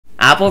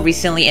Apple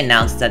recently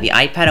announced that the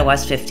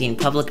iPadOS 15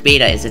 public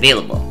beta is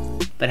available,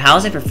 but how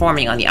is it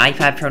performing on the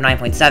iPad Pro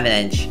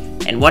 9.7-inch,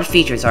 and what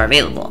features are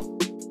available?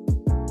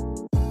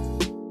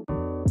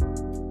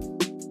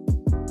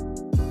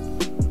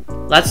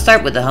 Let's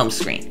start with the home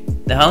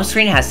screen. The home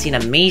screen has seen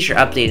a major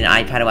update in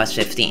iPadOS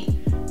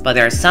 15, but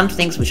there are some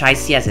things which I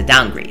see as a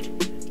downgrade.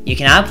 You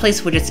can now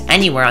place widgets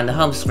anywhere on the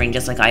home screen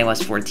just like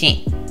iOS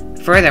 14.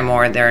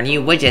 Furthermore, there are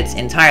new widgets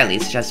entirely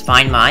such as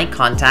Find My,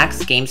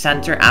 Contacts, Game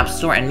Center, App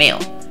Store, and Mail.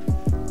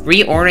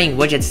 Reordering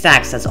widget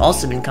stacks has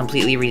also been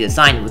completely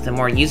redesigned with a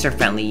more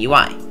user-friendly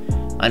UI.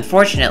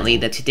 Unfortunately,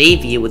 the Today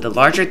view with the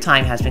larger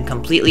time has been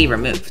completely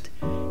removed.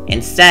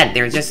 Instead,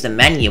 there is just a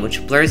menu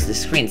which blurs the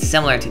screen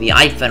similar to the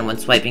iPhone when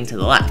swiping to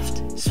the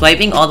left.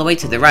 Swiping all the way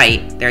to the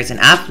right, there is an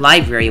app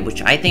library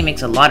which I think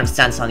makes a lot of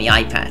sense on the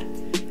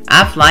iPad.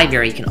 App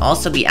library can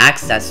also be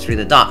accessed through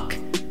the dock.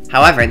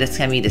 However, this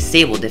can be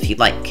disabled if you'd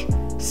like.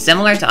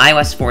 Similar to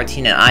iOS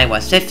 14 and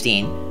iOS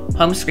 15,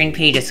 home screen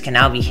pages can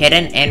now be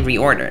hidden and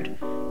reordered.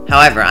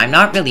 However, I'm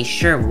not really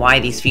sure why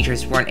these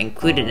features weren't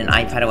included in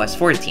iPadOS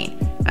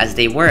 14, as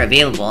they were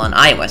available on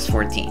iOS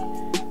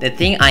 14. The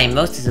thing I am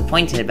most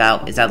disappointed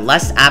about is that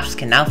less apps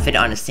can now fit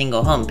on a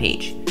single home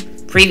page.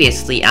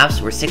 Previously,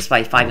 apps were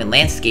 6x5 in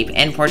landscape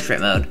and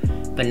portrait mode,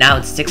 but now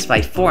it's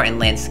 6x4 in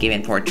landscape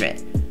and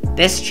portrait.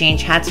 This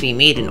change had to be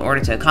made in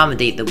order to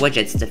accommodate the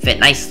widgets to fit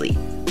nicely,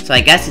 so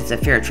I guess it's a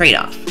fair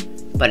trade-off.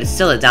 But it's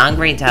still a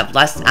downgrade to have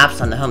less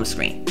apps on the home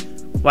screen.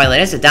 While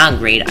it is a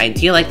downgrade, I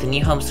do like the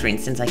new home screen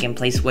since I can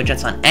place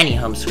widgets on any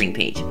home screen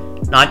page,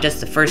 not just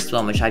the first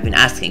one which I've been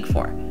asking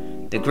for.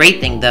 The great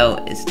thing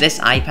though is this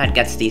iPad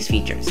gets these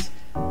features.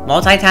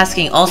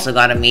 Multitasking also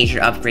got a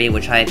major upgrade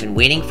which I have been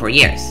waiting for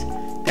years.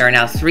 There are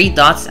now 3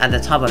 dots at the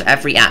top of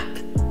every app.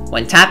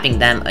 When tapping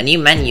them, a new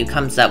menu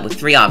comes up with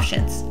 3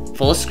 options: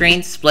 full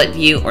screen, split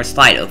view, or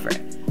slide over.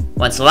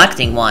 When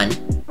selecting one,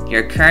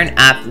 your current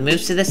app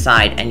moves to the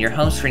side and your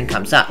home screen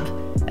comes up,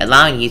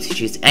 allowing you to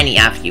choose any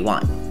app you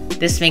want.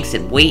 This makes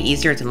it way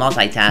easier to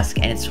multitask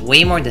and it's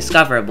way more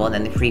discoverable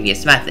than the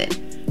previous method.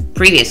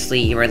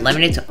 Previously, you were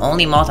limited to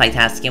only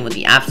multitasking with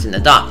the apps in the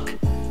dock,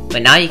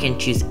 but now you can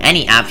choose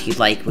any app you'd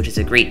like, which is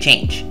a great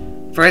change.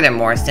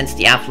 Furthermore, since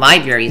the app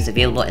library is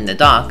available in the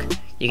dock,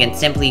 you can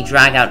simply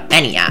drag out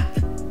any app.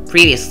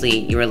 Previously,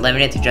 you were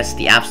limited to just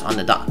the apps on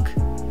the dock.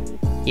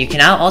 You can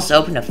now also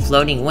open a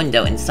floating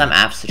window in some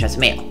apps such as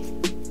Mail.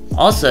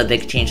 Also a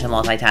big change to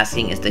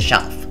multitasking is the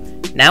shelf.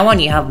 Now when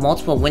you have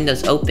multiple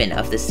windows open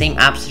of the same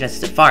app such as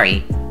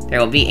Safari, there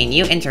will be a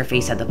new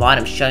interface at the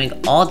bottom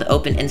showing all the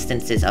open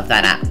instances of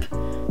that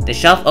app. The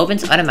shelf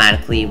opens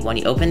automatically when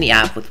you open the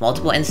app with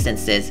multiple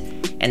instances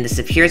and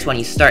disappears when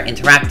you start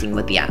interacting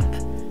with the app.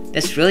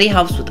 This really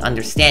helps with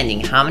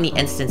understanding how many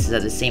instances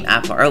of the same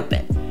app are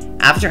open.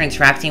 After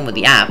interacting with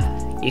the app,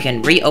 you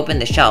can reopen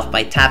the shelf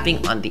by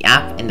tapping on the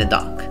app in the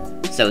dock.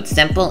 So it's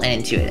simple and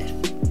intuitive.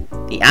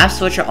 The app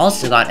switcher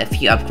also got a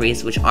few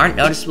upgrades which aren't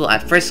noticeable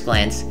at first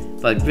glance,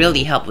 but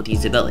really help with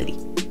usability.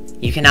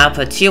 You can now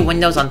put 2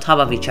 windows on top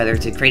of each other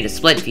to create a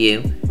split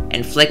view,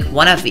 and flick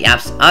one of the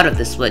apps out of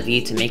the split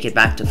view to make it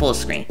back to full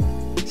screen.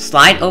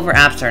 Slide over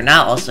apps are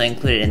now also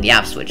included in the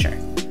app switcher.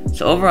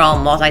 So overall,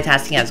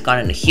 multitasking has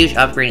gotten a huge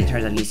upgrade in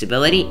terms of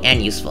usability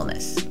and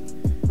usefulness.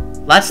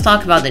 Let's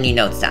talk about the new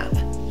Notes app.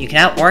 You can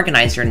now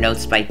organize your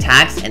notes by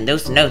tags, and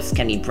those notes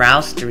can be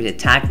browsed through the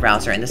tag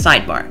browser in the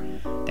sidebar.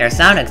 There's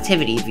now an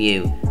activity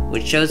view,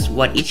 which shows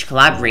what each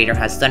collaborator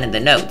has done in the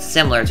notes,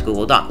 similar to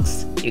Google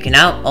Docs. You can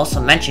now also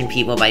mention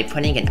people by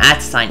putting an @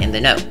 sign in the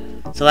note.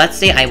 So let's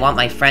say I want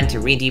my friend to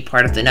redo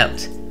part of the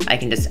note. I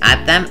can just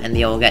add them and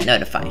they will get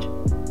notified.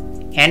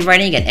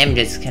 Handwriting and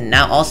images can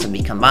now also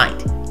be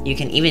combined. You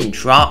can even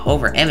draw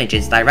over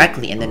images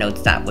directly in the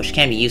Notes app, which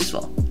can be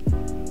useful.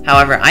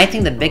 However, I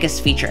think the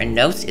biggest feature in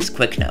Notes is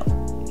Quick Note.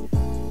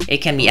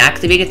 It can be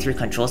activated through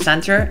Control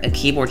Center, a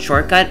keyboard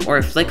shortcut, or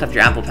a flick of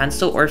your Apple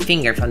Pencil or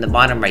finger from the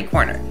bottom right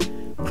corner.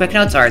 Quick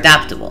Notes are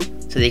adaptable,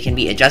 so they can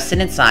be adjusted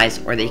in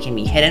size or they can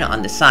be hidden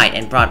on the side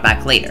and brought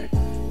back later.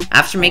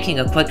 After making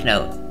a Quick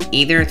Note,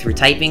 either through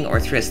typing or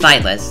through a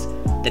stylus,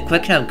 the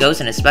Quick Note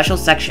goes in a special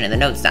section in the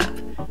Notes app.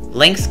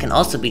 Links can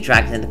also be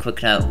dragged in the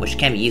Quick Note, which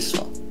can be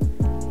useful.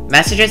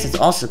 Messages has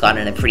also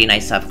gotten a pretty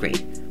nice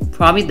upgrade.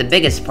 Probably the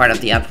biggest part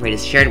of the upgrade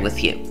is Shared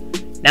With You.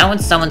 Now when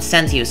someone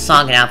sends you a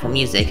song in Apple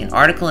Music, an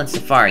article in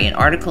Safari, an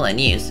article in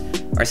News,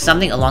 or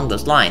something along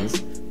those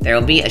lines, there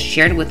will be a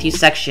Shared With You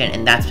section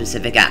in that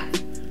specific app.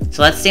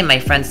 So let's say my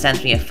friend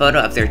sends me a photo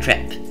of their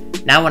trip.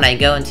 Now when I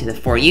go into the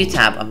For You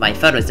tab of my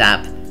Photos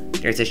app,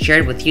 there's a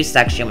Shared With You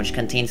section which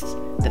contains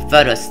the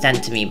photos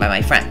sent to me by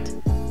my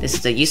friend. This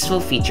is a useful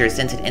feature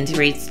since it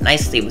integrates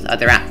nicely with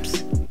other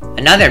apps.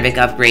 Another big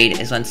upgrade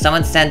is when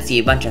someone sends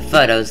you a bunch of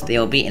photos, they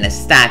will be in a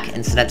stack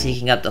instead of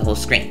taking up the whole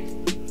screen.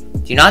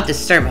 Do Not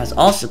Disturb has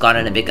also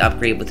gotten a big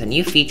upgrade with a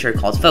new feature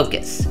called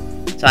Focus.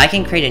 So I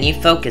can create a new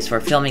focus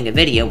for filming a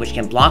video which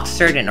can block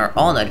certain or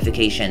all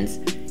notifications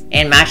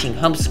and matching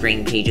home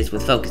screen pages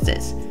with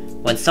focuses.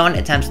 When someone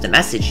attempts to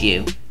message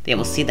you, they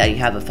will see that you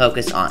have a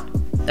focus on.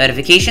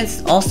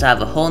 Notifications also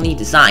have a whole new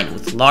design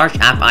with large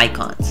app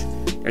icons.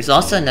 There's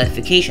also a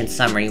notification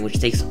summary which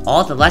takes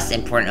all the less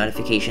important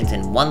notifications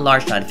in one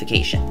large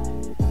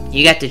notification.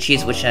 You get to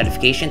choose which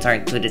notifications are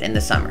included in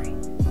the summary.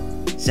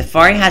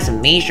 Safari has a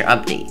major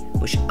update,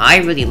 which I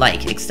really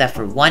like, except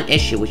for one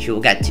issue which we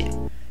will get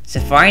to.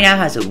 Safari now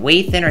has a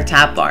way thinner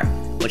tab bar,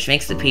 which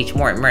makes the page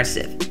more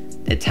immersive.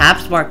 The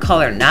tabs bar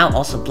color now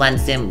also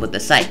blends in with the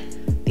site.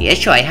 The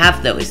issue I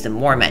have though is the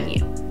More menu.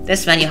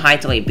 This menu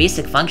hides away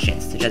basic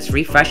functions such as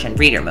refresh and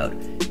reader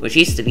mode, which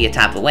used to be a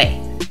tap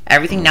away.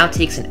 Everything now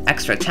takes an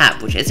extra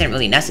tap, which isn't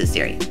really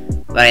necessary,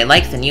 but I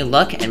like the new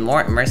look and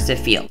more immersive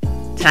feel.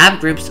 Tab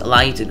groups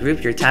allow you to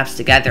group your tabs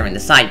together in the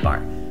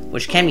sidebar,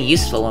 which can be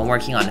useful when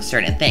working on a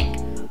certain thing.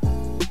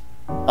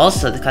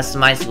 Also, the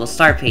customizable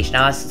start page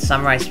now has a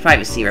summarized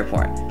privacy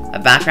report, a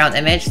background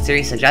image,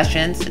 Siri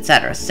suggestions,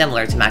 etc.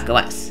 similar to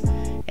macOS.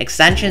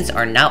 Extensions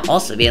are now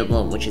also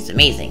available, which is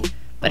amazing,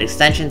 but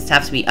extensions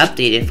have to be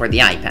updated for the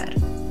iPad.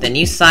 The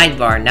new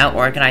sidebar now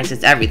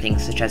organizes everything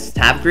such as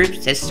tab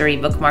groups, history,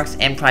 bookmarks,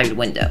 and private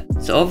window.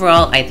 So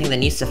overall, I think the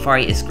new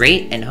Safari is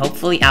great, and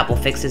hopefully Apple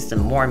fixes the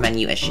More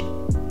menu issue.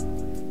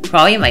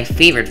 Probably my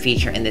favorite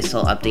feature in this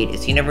whole update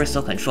is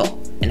Universal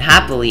Control, and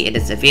happily it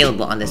is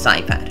available on this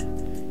iPad.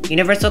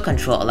 Universal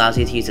Control allows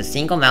you to use a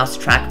single mouse,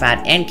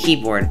 trackpad, and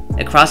keyboard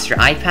across your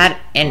iPad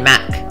and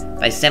Mac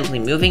by simply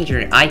moving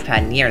your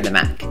iPad near the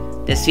Mac.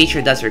 This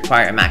feature does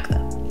require a Mac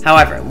though.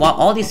 However, while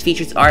all these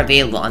features are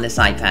available on this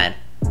iPad,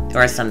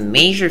 there are some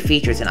major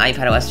features in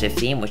iPadOS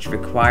 15 which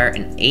require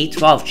an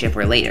A12 chip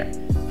or later,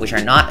 which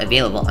are not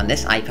available on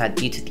this iPad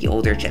due to the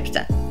older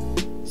chipset.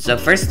 So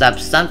first up,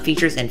 some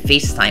features in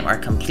FaceTime are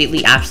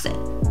completely absent,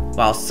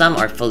 while some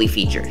are fully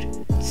featured.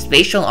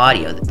 Spatial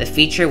audio, the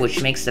feature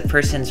which makes the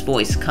person's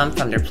voice come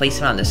from their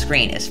placement on the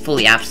screen, is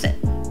fully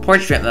absent.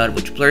 Portrait mode,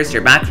 which blurs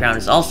your background,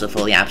 is also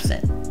fully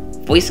absent.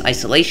 Voice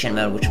isolation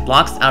mode, which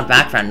blocks out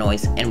background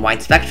noise, and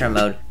wide spectrum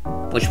mode,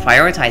 which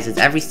prioritizes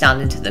every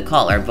sound into the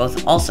call, are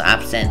both also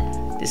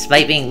absent,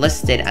 despite being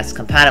listed as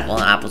compatible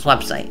on Apple's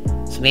website,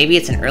 so maybe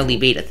it's an early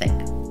beta thing.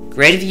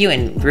 Grid view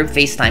and group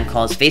FaceTime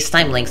calls,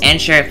 FaceTime links, and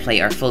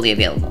SharePlay are fully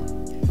available.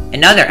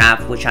 Another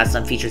app which has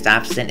some features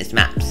absent is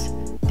Maps.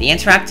 The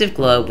interactive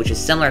globe, which is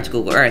similar to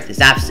Google Earth,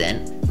 is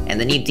absent, and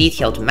the new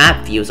detailed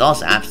map view is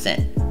also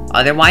absent.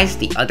 Otherwise,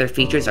 the other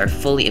features are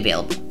fully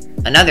available.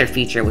 Another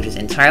feature which is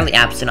entirely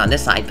absent on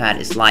this iPad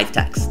is live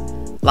text.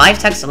 Live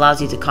text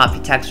allows you to copy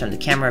text from the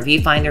camera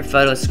viewfinder,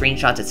 photos,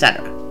 screenshots,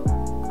 etc.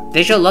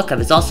 Visual lookup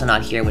is also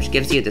not here, which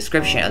gives you a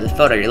description of the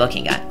photo you're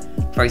looking at.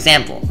 For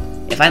example,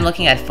 if I'm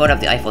looking at a photo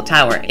of the Eiffel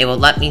Tower, it will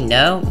let me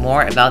know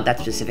more about that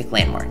specific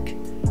landmark.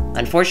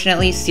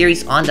 Unfortunately,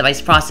 Siri's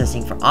on-device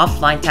processing for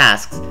offline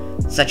tasks,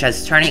 such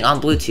as turning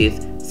on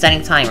Bluetooth,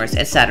 setting timers,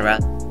 etc.,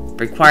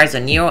 requires a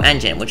neural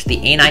engine which the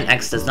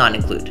A9X does not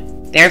include.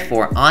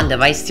 Therefore,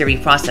 on-device Siri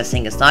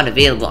processing is not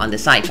available on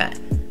this iPad.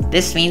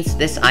 This means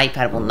this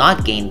iPad will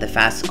not gain the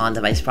fast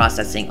on-device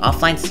processing,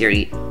 offline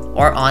Siri,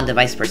 or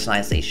on-device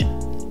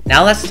personalization.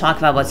 Now let's talk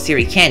about what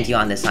Siri can do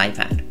on this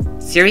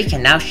iPad. Siri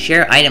can now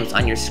share items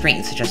on your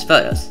screen, such as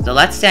photos. So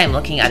let's say I'm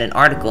looking at an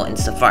article in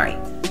Safari.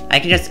 I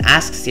can just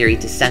ask Siri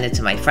to send it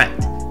to my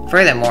friend.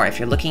 Furthermore, if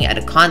you're looking at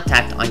a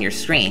contact on your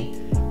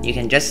screen, you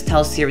can just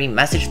tell Siri,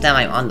 message them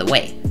I'm on the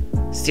way.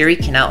 Siri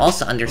can now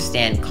also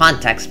understand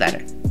context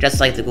better, just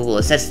like the Google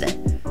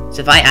Assistant.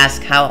 So if I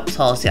ask how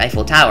tall is the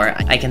Eiffel Tower,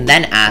 I can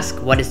then ask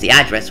what is the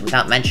address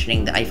without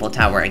mentioning the Eiffel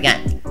Tower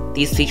again.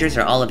 These features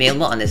are all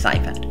available on this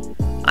iPad.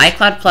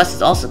 iCloud Plus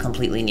is also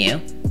completely new,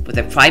 with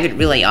a private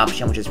relay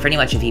option which is pretty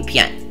much a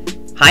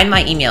VPN. Hide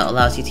My Email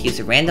allows you to use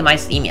a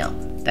randomized email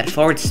that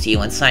forwards to you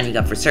when signing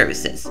up for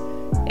services.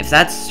 If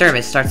that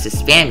service starts to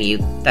spam you,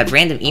 that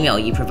random email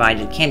you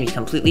provided can be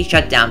completely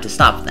shut down to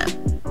stop them.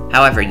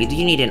 However, you do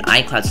need an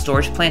iCloud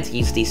storage plan to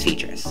use these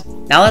features.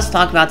 Now let's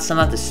talk about some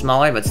of the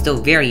smaller but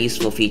still very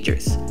useful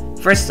features.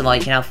 First of all,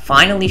 you can now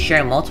finally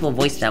share multiple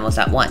voice memos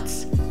at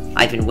once.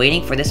 I've been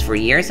waiting for this for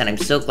years and I'm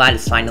so glad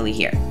it's finally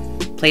here.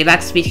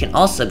 Playback speed can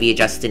also be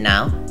adjusted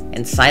now,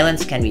 and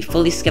silence can be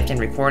fully skipped in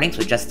recordings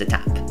with just a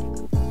tap.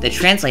 The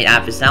Translate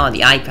app is now on the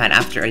iPad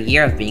after a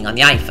year of being on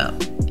the iPhone.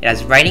 It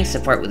has writing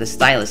support with a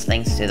stylus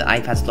thanks to the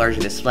iPad's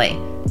larger display,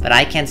 but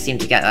I can't seem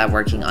to get that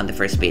working on the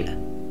first beta.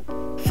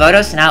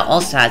 Photos now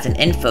also has an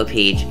info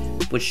page,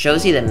 which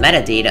shows you the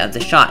metadata of the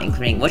shot,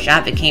 including which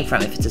app it came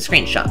from if it's a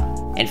screenshot.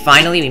 And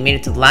finally, we made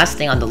it to the last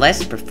thing on the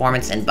list,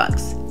 performance and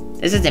bugs.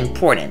 This is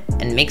important,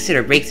 and makes it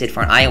or breaks it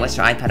for an iOS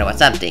or iPadOS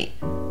update.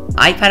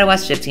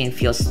 iPadOS 15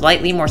 feels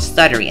slightly more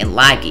stuttery and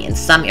laggy in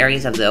some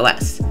areas of the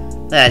OS,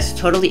 but that is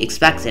totally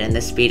expected in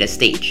this beta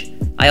stage.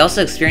 I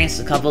also experienced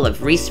a couple of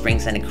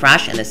resprings and a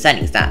crash in the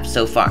settings app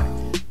so far,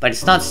 but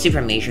it's not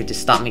super major to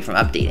stop me from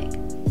updating.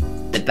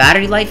 The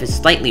battery life is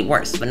slightly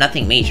worse, but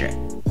nothing major.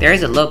 There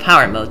is a low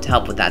power mode to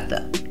help with that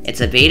though.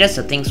 It's a beta,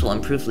 so things will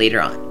improve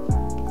later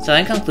on. So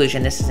in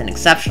conclusion, this is an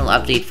exceptional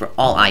update for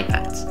all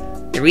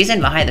iPads. The reason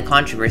behind the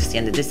controversy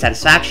and the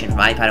dissatisfaction from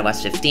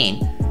iPadOS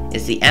 15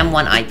 is the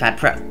M1 iPad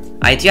Pro.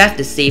 I do have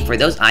to say, for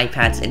those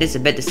iPads it is a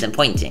bit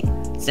disappointing,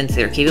 since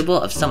they're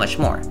capable of so much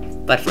more.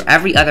 But for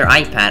every other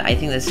iPad, I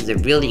think this is a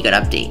really good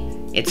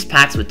update, It's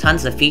packed with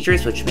tons of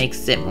features which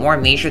makes it more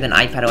major than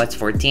iPadOS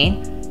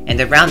 14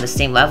 and around the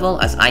same level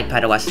as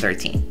iPadOS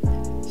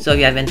 13. So if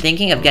you have been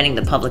thinking of getting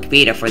the public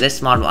beta for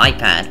this model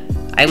iPad,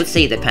 I would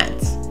say it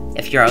depends.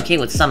 If you're okay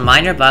with some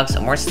minor bugs,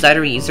 a more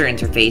stuttery user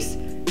interface,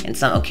 and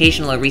some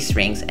occasional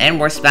resprings and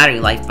worse battery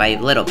life by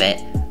a little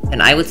bit,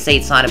 then I would say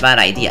it's not a bad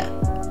idea.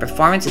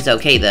 Performance is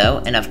okay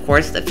though, and of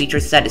course the feature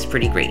set is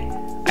pretty great.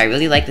 I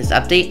really like this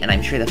update, and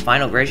I'm sure the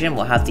final version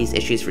will have these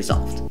issues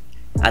resolved.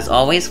 As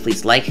always,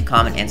 please like,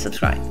 comment, and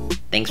subscribe.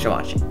 Thanks for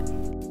watching.